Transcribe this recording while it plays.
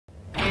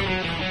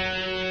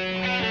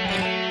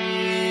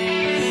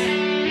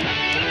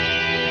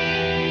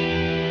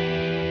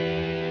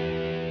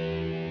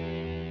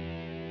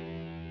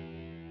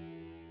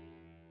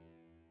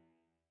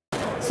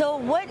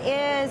what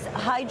is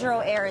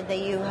HydroAir that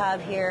you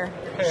have here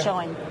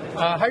showing?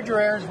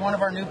 HydroAir is one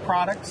of our new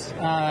products.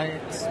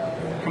 It's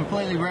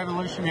completely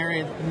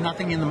revolutionary,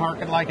 nothing in the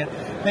market like it.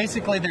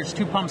 Basically, there's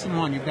two pumps in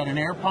one. You've got an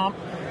air pump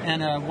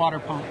and a water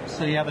pump.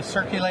 So you have a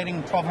circulating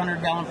 1,200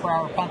 gallon per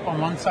hour pump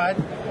on one side.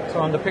 So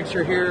on the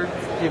picture here,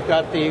 you've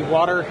got the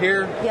water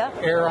here,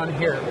 air on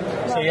here.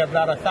 So you have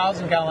about a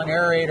 1,000 gallon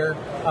aerator.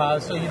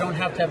 So you don't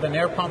have to have an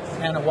air pump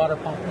and a water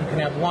pump. You can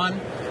have one.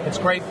 It's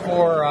great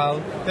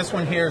for, this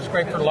one here is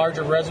great for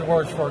larger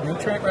reservoirs, for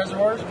nutrient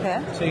reservoirs.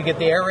 Okay. So you get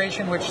the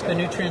aeration, which the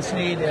nutrients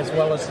need, as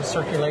well as the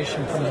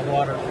circulation from the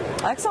water.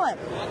 Excellent.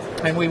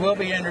 And we will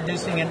be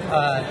introducing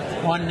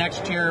one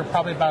next year,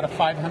 probably about a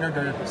 500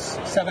 or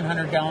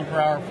 700 gallon per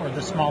hour for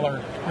the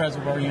smaller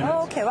reservoir units.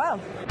 Oh, okay, wow.